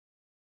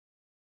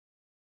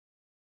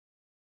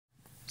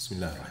بسم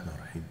الله الرحمن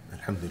الرحيم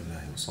الحمد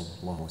لله وصلى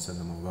الله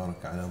وسلم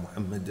وبارك على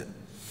محمد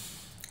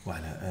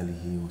وعلى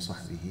آله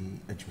وصحبه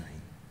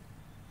أجمعين.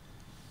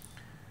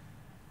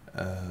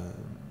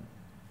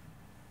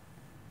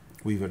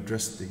 We've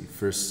addressed the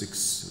first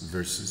 6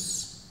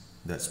 verses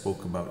that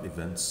spoke about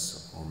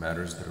events or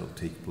matters that will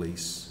take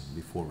place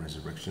before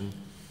resurrection.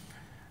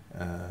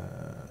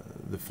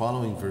 The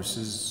following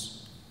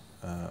verses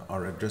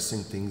are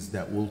addressing things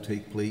that will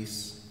take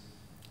place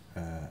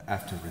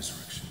after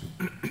resurrection.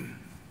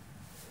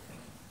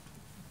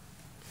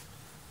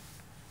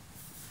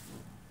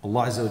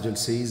 Allah Azza wa Jal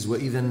says,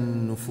 وَإِذَا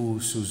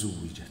النُّفُوسُ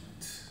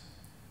زُوِّجَتْ.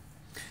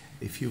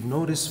 If you've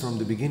noticed from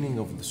the beginning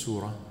of the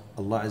surah,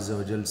 Allah Azza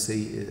wa Jal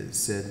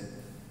said,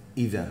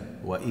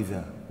 إِذَا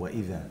وَإِذَا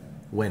وَإِذَا,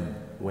 when,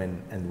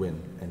 and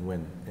when, and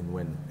when, and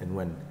when, and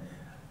when.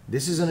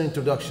 This is an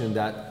introduction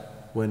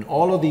that when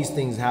all of these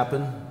things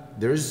happen,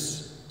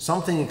 there's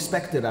something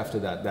expected after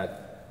that.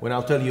 That when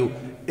I'll tell you,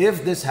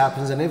 if this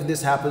happens and if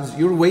this happens,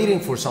 you're waiting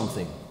for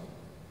something.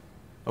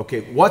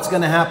 Okay, what's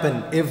going to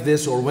happen if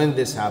this or when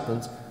this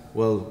happens?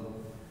 Well,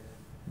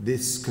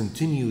 this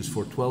continues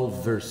for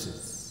 12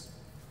 verses.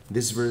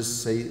 This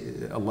verse,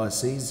 Allah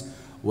says,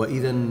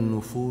 وَإِذَا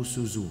النُّفُوسُ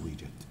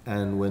زُوِّجَتْ,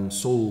 and when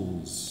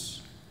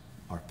souls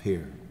are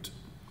paired.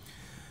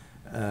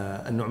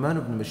 An-Nu'man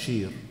ibn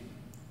Bashir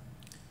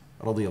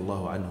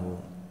radiyallahu anhu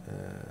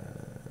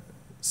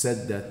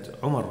said that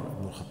Umar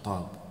ibn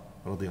al-Khattab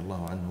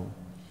radiyallahu anhu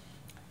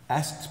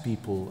asked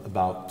people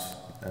about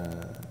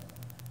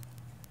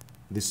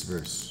this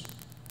verse.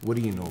 What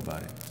do you know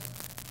about it?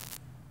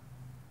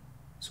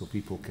 So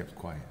people kept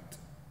quiet.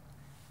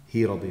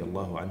 He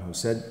radiyallahu anhu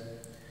said,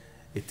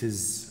 it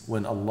is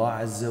when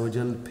Allah Azza wa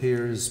Jal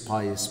pairs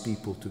pious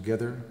people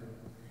together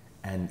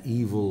and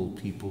evil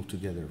people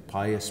together.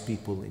 Pious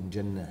people in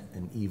Jannah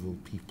and evil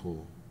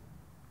people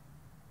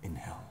in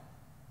hell.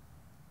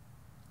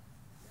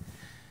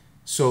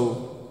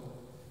 So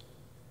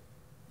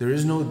there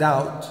is no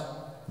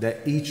doubt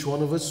that each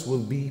one of us will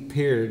be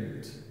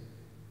paired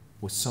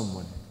with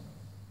someone.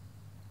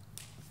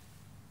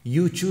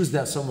 You choose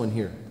that someone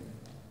here.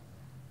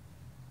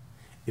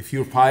 If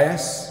you're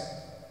pious,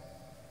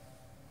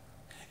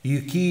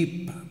 you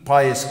keep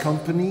pious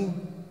company,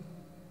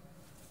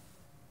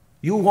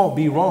 you won't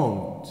be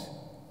wronged.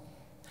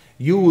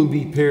 You will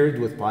be paired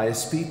with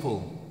pious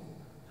people.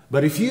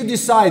 But if you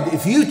decide,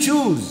 if you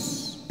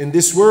choose in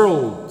this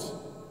world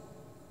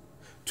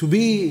to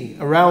be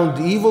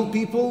around evil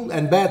people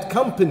and bad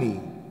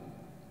company,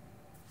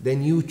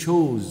 then you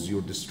chose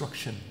your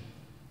destruction.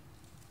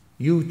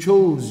 You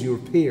chose your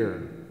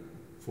pair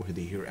for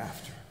the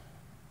hereafter.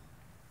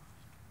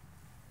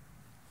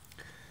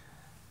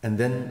 And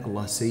then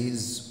Allah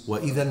says,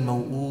 وَإِذَا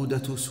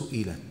الْمَوْءُودَةُ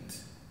سُئِلَتْ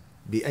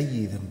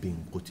بِأَيِّ ذَنْبٍ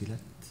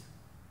قُتِلَتْ.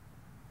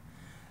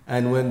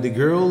 And when the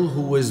girl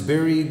who was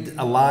buried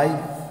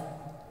alive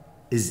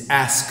is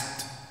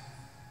asked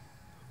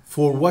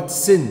for what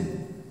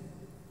sin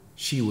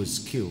she was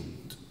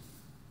killed.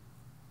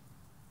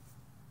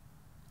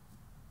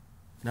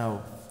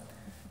 Now,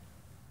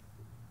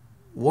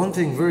 one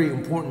thing very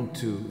important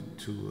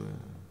to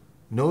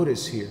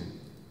notice here,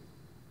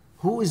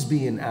 who is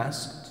being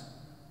asked?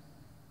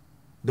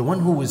 The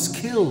one who was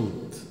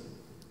killed.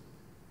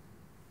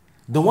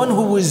 The one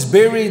who was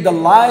buried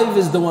alive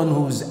is the one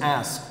who's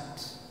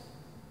asked.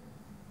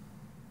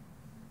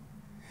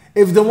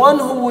 If the one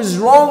who was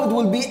wronged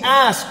will be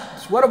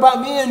asked, what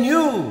about me and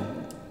you?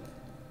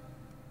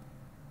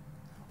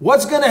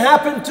 What's going to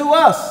happen to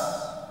us?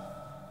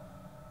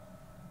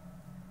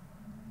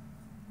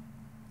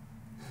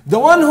 The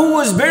one who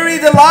was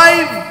buried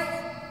alive,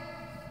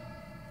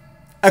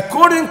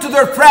 according to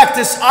their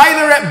practice,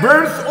 either at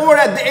birth or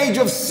at the age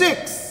of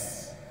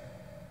 6,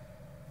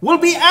 will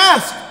be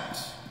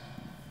asked.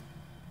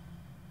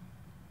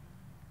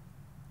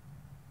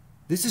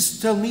 This is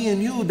to tell me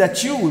and you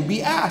that you will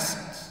be asked.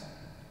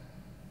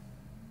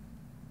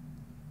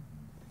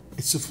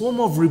 It's a form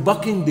of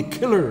rebuking the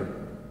killer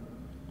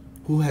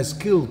who has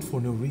killed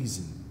for no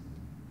reason,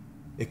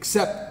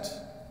 except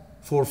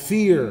for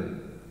fear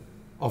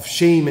of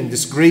shame and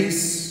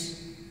disgrace,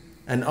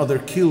 and other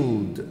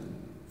killed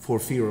for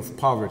fear of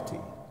poverty.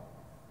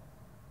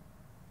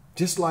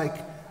 Just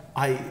like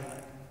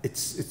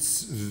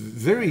it's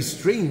very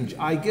strange.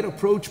 I get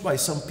approached by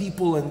some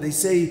people and they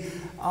say,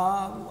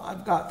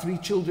 I've got 3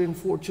 children,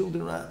 4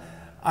 children.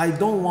 I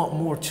don't want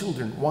more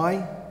children.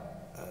 Why?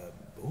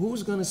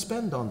 Who's going to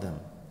spend on them?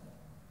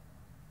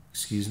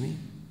 Excuse me?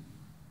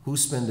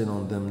 Who's spending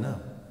on them now?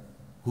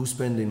 Who's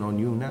spending on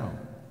you now?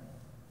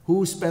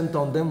 Who spent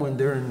on them when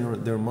they're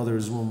in their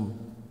mother's womb?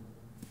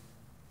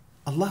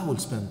 Allah will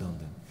spend on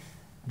them.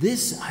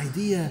 This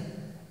idea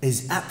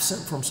is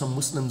absent from some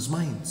Muslims'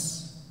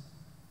 minds.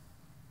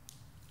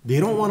 They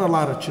don't want a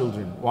lot of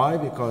children. Why?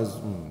 Because,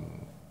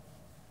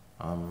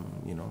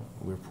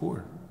 we're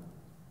poor.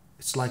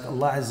 It's like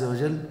Allah Azza wa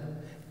Jal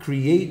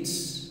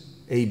creates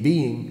a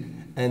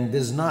being and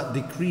does not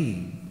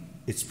decree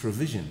its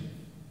provision.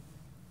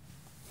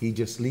 He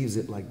just leaves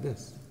it like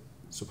this.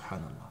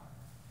 Subhanallah.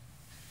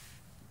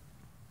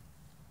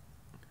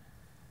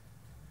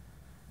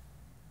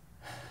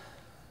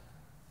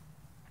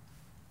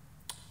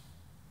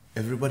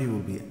 everybody will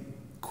be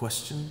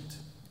questioned,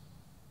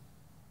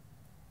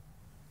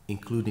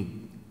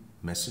 including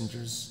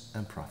messengers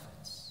and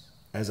prophets.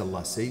 As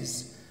Allah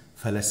says,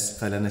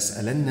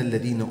 فَلَنَسْأَلَنَّ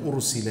الَّذِينَ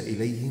أُرْسِلَ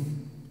إِلَيْهِمْ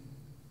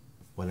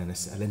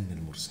وَلَنَسْأَلَنَّ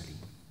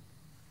الْمُرْسَلِينَ.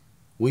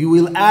 We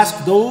will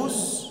ask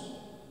those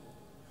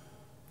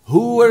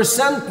who were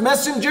sent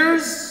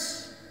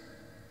messengers,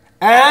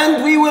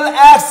 and we will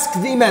ask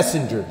the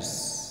messengers.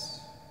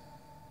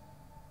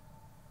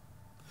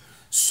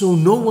 So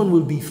no one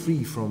will be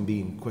free from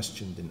being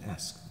questioned and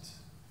asked.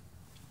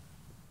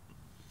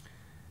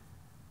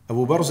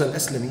 Abu Barza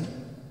al-Aslami,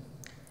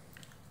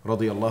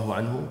 radiyallahu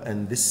anhu,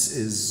 and this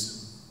is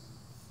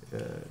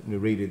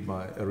reported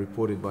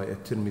by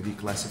at-Tirmidhi,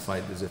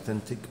 classified as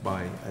authentic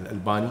by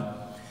al-Albani.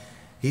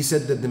 He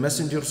said that the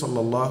Messenger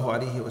sallallahu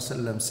alaihi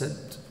wasallam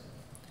said,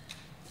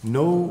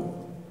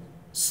 no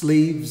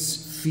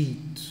slave's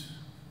feet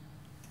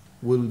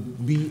will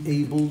be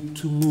able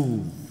to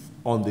move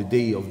on the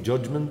day of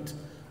judgment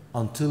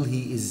until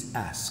he is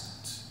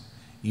asked.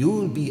 You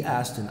will be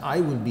asked and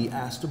I will be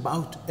asked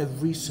about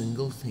every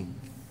single thing.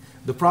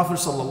 The Prophet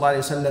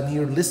ﷺ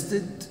here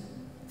listed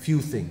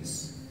few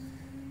things.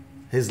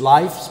 His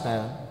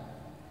lifespan,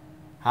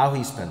 how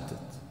he spent it.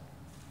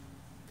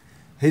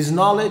 His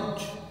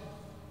knowledge,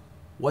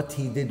 what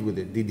he did with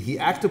it. Did he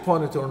act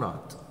upon it or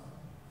not?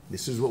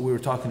 This is what we were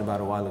talking about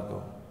a while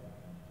ago.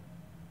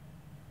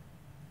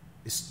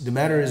 The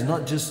matter is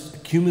not just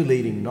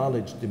accumulating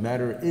knowledge. The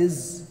matter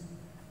is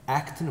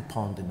acting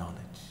upon the knowledge.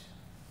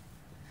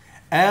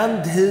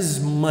 And his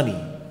money,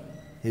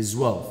 his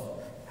wealth,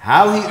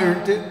 how he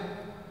earned it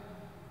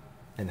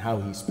and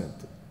how he spent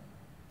it.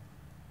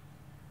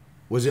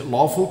 Was it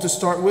lawful to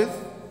start with,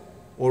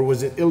 or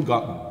was it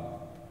ill-gotten?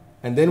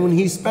 And then when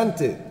he spent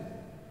it,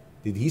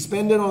 did he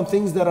spend it on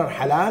things that are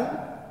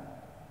halal,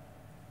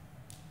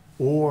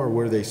 or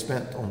were they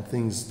spent on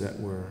things that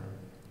were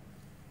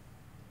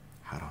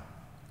haram?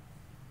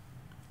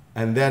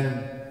 And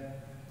then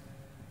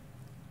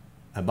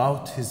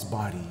about his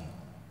body,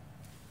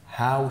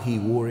 how he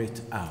wore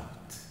it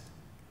out.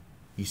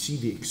 You see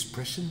the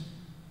expression?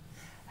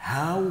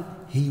 How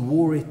he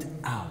wore it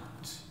out.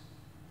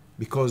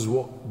 Because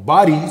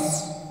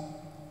bodies,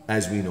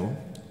 as we know,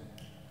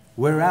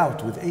 wear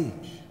out with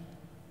age.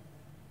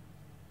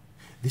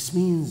 This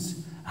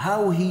means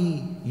how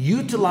he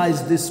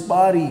utilized this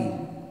body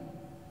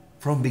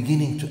from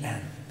beginning to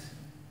end.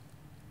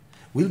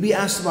 We'll be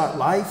asked about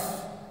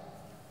life,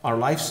 our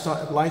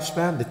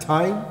lifespan, the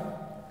time,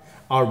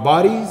 our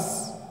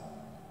bodies,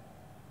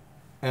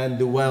 and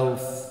the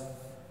wealth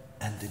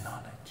and the knowledge.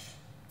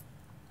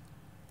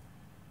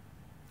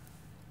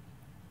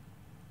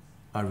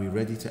 Are we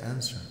ready to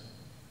answer?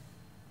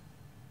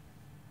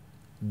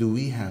 Do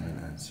we have an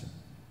answer?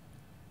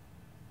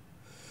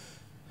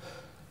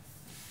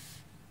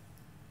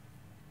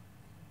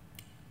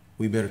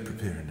 We better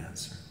prepare an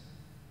answer.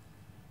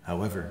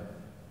 However,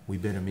 we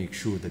better make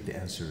sure that the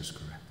answer is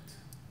correct.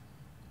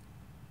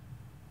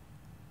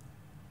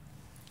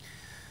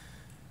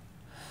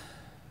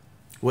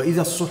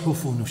 وَإِذَا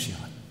الصُّحُفُ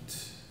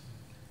نُشِرَتْ.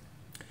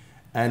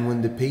 And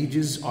when the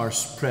pages are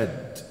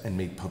spread and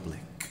made public.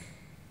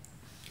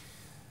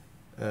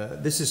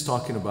 This is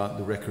talking about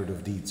the record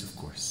of deeds, of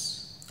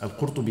course.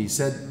 Al-Qurtubi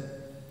said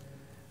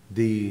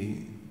the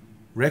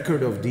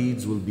record of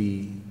deeds will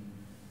be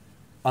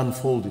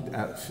unfolded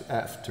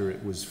after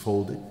it was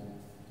folded.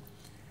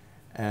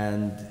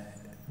 And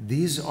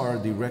these are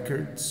the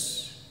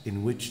records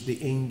in which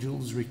the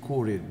angels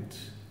recorded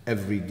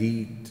every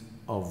deed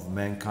of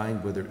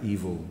mankind, whether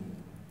evil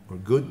or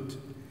good,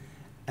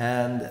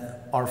 and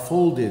are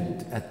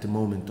folded at the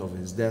moment of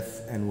his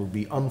death and will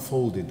be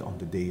unfolded on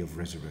the day of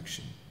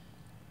resurrection.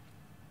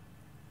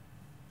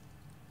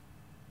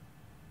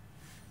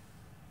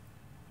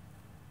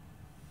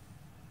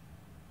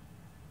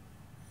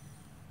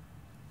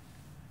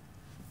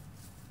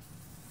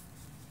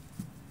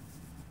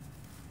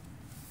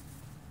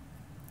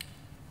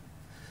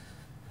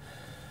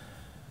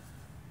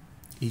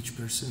 Each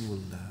person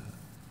will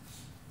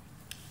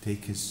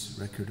take his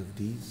record of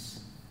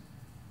deeds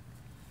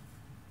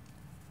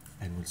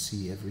and will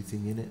see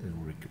everything in it and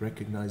will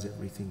recognize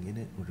everything in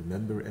it, will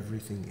remember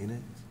everything in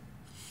it.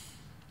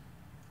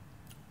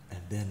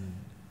 And then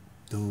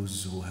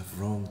those who have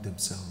wronged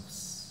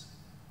themselves,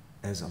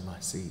 as Allah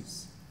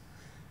says,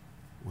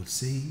 will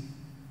say,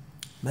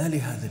 ما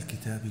لهذا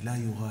الكتاب لا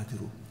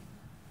يغادر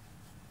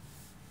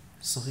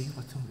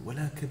صغيرة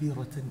ولا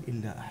كبيرة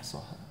إلا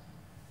أحصاها.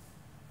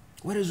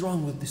 What is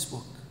wrong with this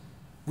book,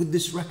 with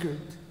this record?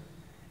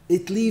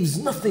 It leaves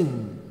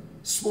nothing,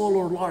 small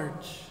or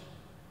large,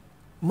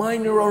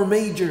 minor or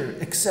major,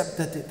 except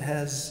that it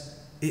has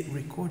it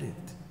recorded.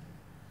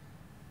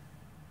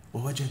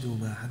 وَوَجَدُوا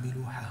مَا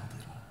عَمِلُوا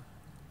حَاضِرًا.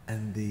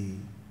 And they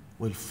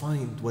will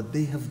find what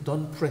they have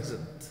done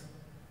present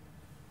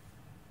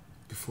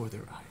before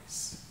their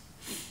eyes.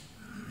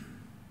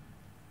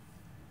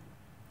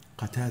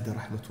 Qatada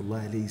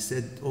rahmatullahi alayhi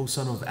said, O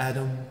son of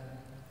Adam,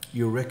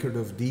 your record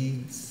of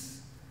deeds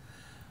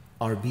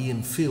are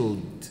being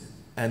filled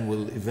and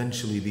will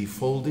eventually be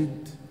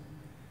folded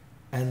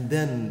and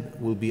then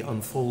will be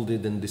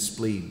unfolded and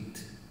displayed.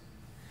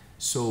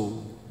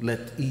 So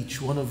let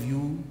each one of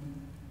you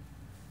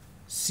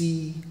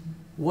see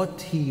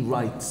what he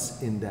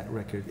writes in that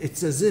record.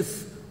 It's as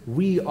if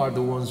we are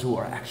the ones who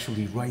are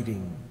actually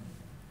writing.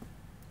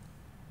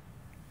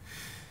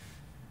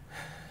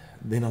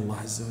 Then Allah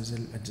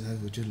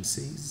Azza wa Jal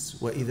says,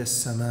 وَإِذَا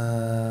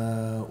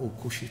السَّمَاءُ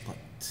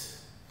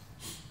كُشِطَتْ.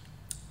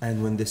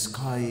 And when the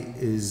sky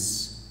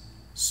is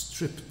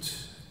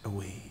stripped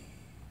away.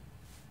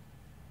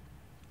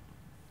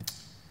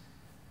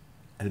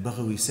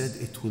 Al-Baghawi said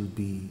it will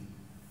be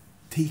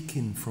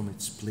taken from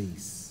its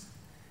place.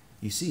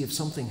 You see, if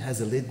something has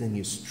a lid, then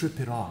you strip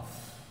it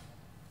off.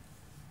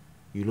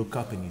 You look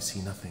up and you see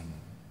nothing.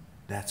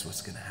 That's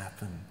what's going to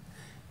happen.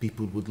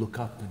 People would look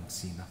up and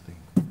see nothing.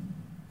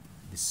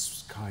 The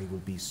sky will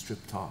be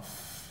stripped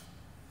off.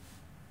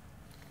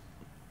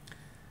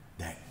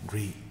 That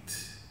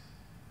great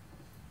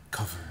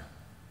cover,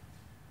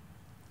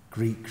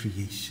 great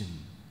creation,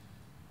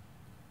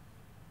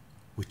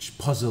 which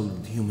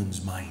puzzled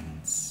humans'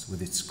 minds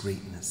with its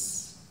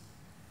greatness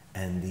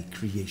and the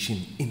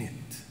creation in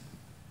it.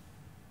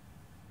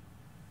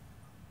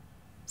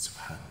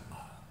 Subhanallah.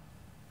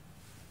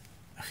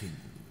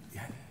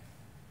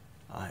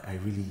 I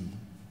really,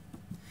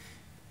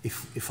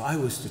 if I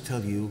was to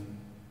tell you,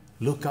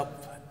 look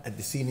up at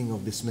the ceiling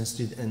of this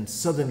masjid and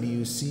suddenly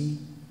you see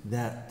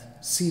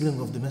that ceiling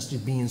of the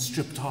masjid being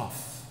stripped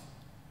off,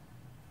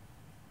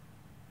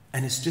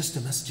 and it's just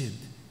a masjid,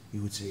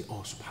 you would say,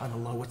 oh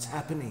subhanallah, what's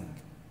happening?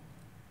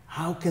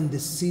 How can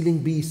this ceiling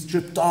be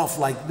stripped off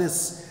like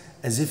this,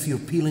 as if you're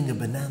peeling a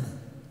banana?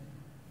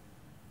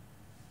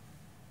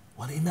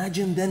 Well,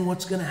 imagine then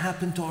what's going to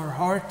happen to our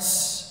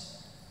hearts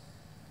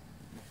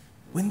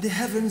when the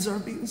heavens are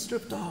being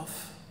stripped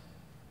off.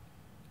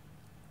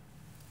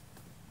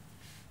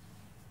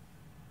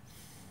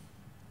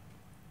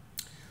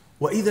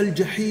 وَإِذَا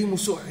الْجَحِيمُ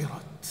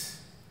سُعِّرَتْ.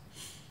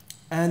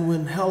 And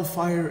when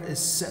hellfire is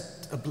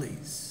set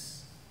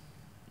ablaze.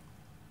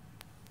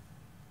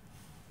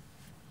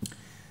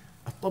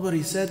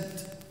 At-Tabari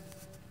said,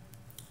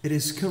 it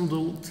is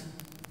kindled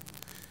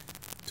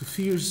to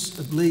fierce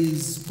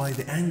ablaze by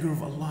the anger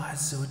of Allah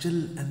Azza wa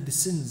Jal and the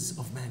sins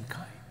of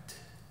mankind.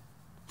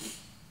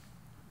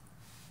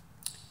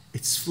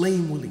 Its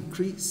flame will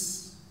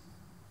increase,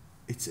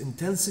 its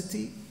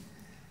intensity,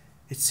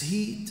 its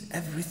heat,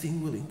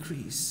 everything will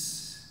increase.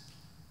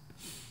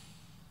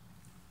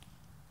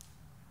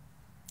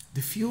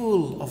 The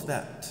fuel of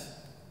that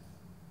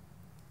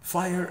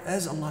fire,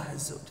 as Allah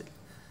Azza wa Jal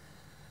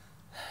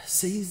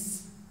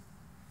says,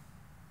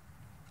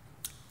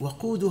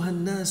 وَقُودُهَا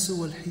النَّاسُ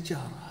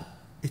وَالْحِجَارَةِ.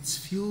 Its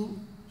fuel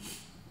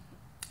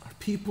are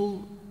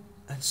people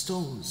and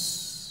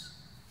stones.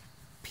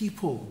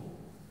 People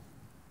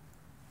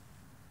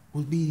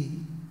will be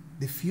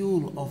the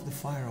fuel of the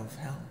fire of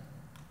hell.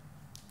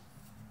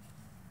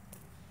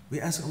 We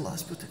ask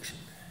Allah's protection.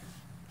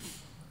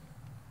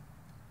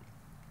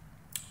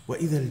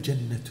 وَإِذَا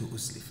الْجَنَّةُ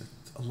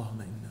أُزْلِفَتْ. اللهم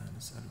إِنَّا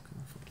نَسْأَلُكَ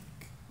مِنْ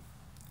فَضْلِكَ.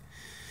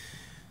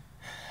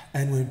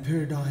 And when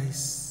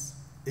paradise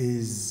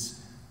is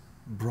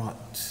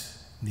brought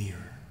near.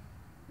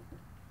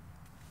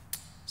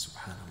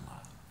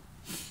 Subhanallah.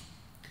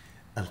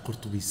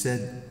 Al-Qurtubi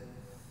said,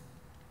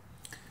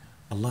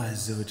 Allah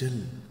Azza wa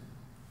Jal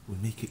will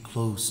make it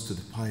close to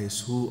the pious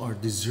who are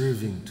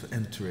deserving to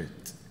enter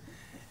it.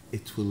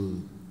 It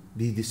will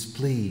be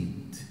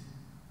displayed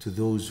to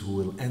those who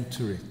will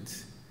enter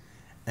it,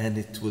 and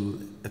it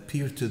will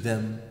appear to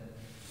them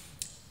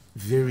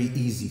very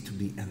easy to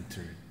be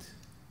entered.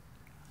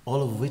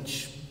 All of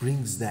which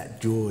brings that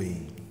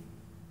joy,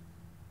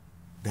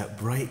 that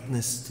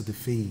brightness to the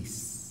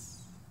face.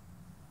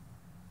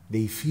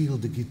 They feel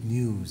the good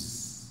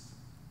news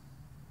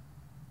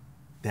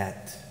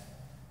that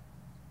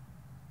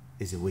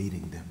is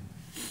awaiting them.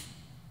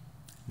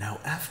 Now,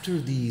 after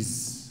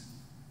these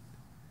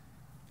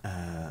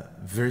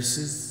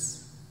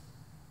verses,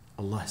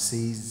 Allah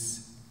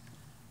says,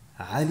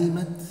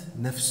 عَلِمَتْ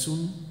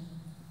نَفْسٌ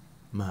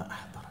مَا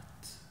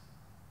أَحْضَرَتْ.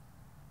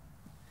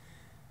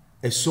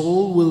 A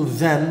soul will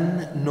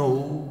then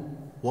know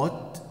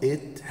what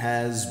it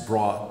has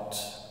brought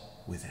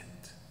with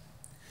it.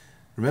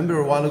 Remember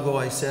a while ago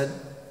I said,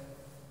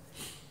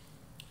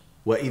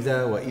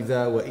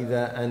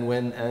 وَإِذَا, and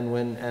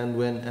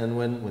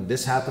when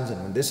this happens,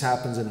 and when this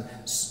happens, and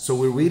so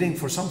we're waiting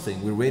for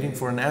something, we're waiting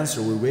for an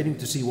answer, we're waiting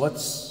to see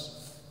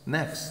what's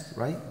next,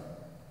 right?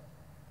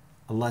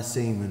 Allah is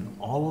saying, when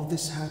all of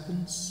this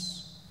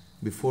happens,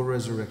 before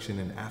resurrection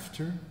and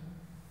after,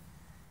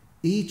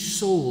 each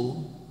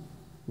soul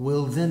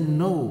will then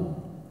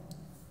know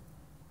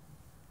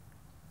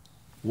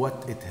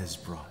what it has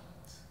brought.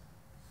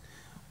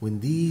 When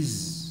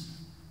these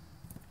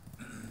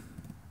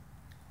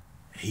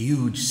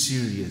huge,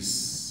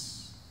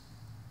 serious,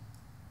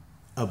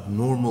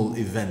 abnormal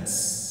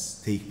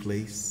events take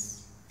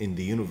place in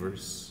the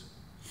universe,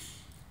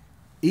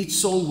 each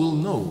soul will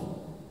know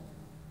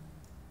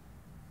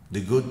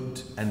the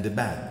good and the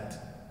bad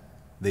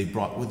they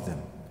brought with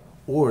them,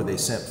 or they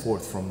sent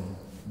forth from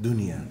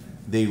dunya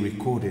they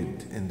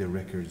recorded in the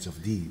records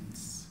of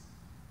deeds.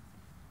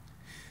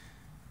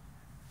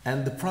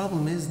 And the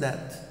problem is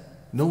that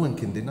no one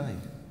can deny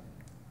it.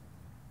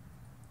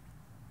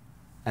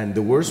 And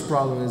the worst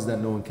problem is that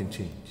no one can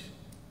change.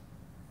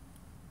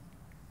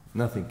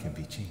 Nothing can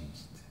be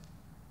changed.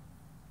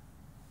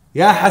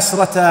 يا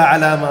حسرة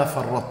على ما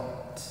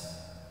فرطت.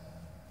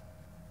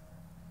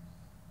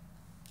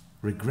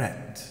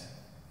 Regret.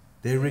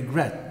 They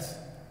regret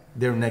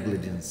their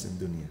negligence in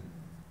dunya.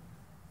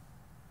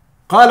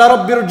 قال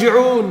رب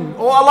ارجعون.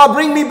 Oh Allah,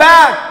 bring me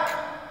back.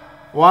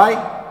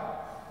 Why?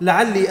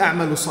 لعلي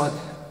أعمل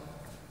صالحا.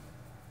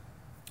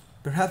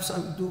 Perhaps I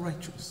will do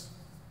righteous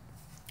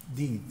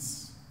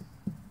deeds.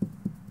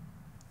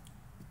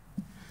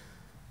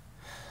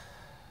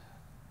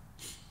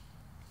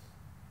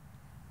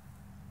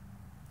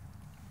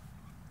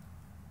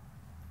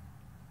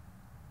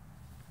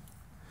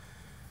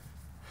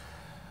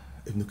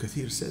 Ibn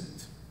Kathir said,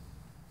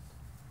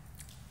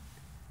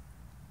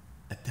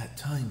 at that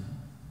time,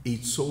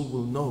 each soul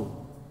will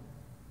know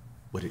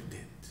what it did.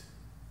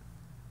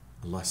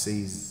 Allah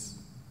says,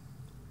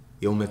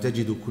 يوم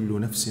تجد كل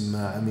نفس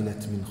ما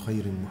عملت من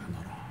خير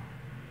محضرا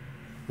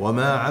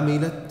وما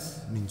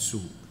عملت من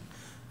سوء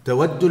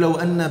تود لو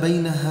أن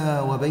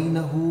بينها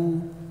وبينه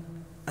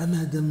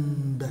أمدا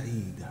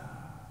بعيدا.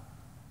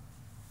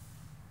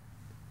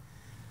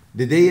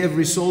 The day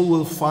every soul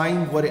will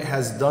find what it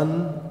has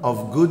done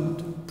of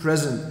good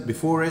present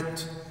before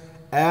it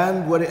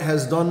and what it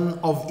has done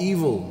of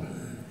evil.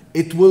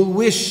 It will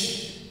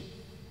wish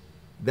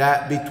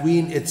that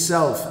between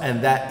itself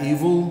and that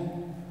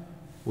evil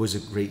was a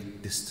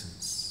great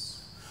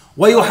distance.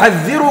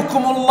 وَيُحَذِّرُكُمُ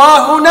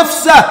اللَّهُ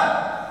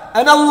نَفْسَهُ.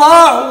 And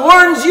Allah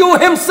warns you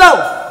Himself.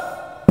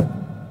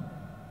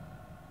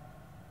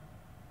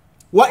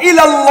 وَإِلَى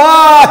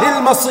اللَّهِ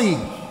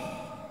الْمَصِيرُ.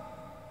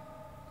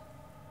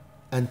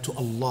 And to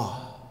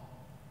Allah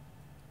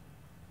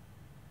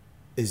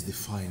is the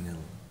final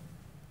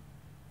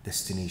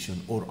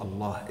destination, or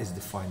Allah is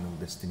the final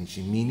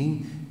destination,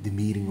 meaning the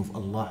meeting of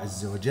Allah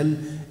Azza wa Jal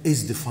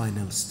is the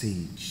final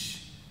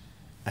stage,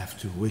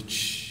 after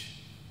which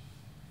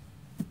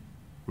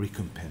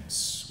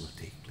recompense will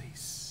take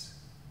place.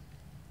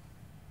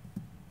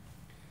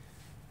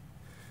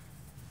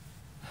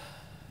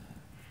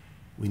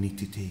 We need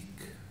to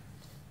take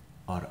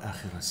our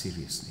akhirah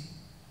seriously.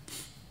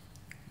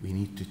 We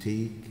need to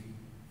take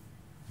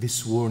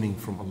this warning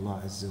from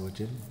Allah Azza wa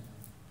Jal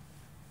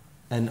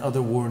and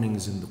other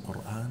warnings in the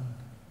Quran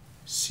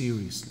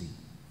seriously.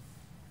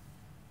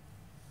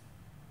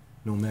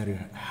 No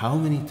matter how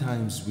many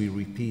times we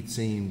repeat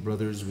saying,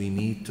 brothers, we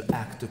need to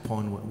act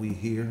upon what we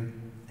hear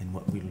and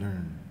what we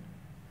learn,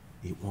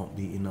 it won't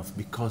be enough,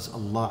 because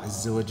Allah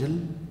Azza wa Jal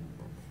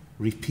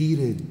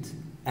repeated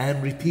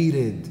and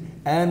repeated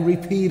and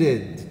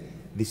repeated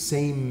the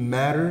same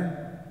matter,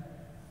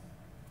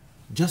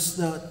 just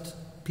that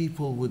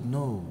people would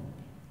know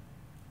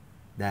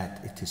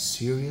that it is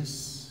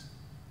serious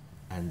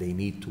and they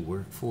need to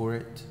work for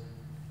it,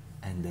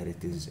 and that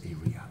it is a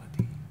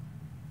reality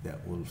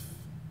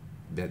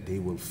that they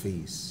will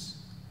face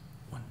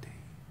one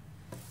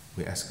day.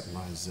 We ask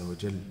Allah Azza wa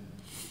Jal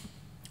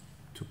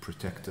to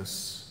protect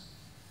us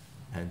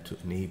and to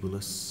enable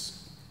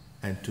us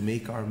and to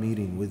make our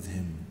meeting with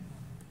Him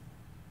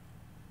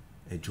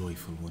a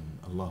joyful one.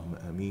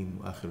 Allahumma ameen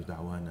wa akhiru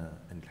da'wana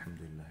and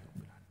alhamdulillah.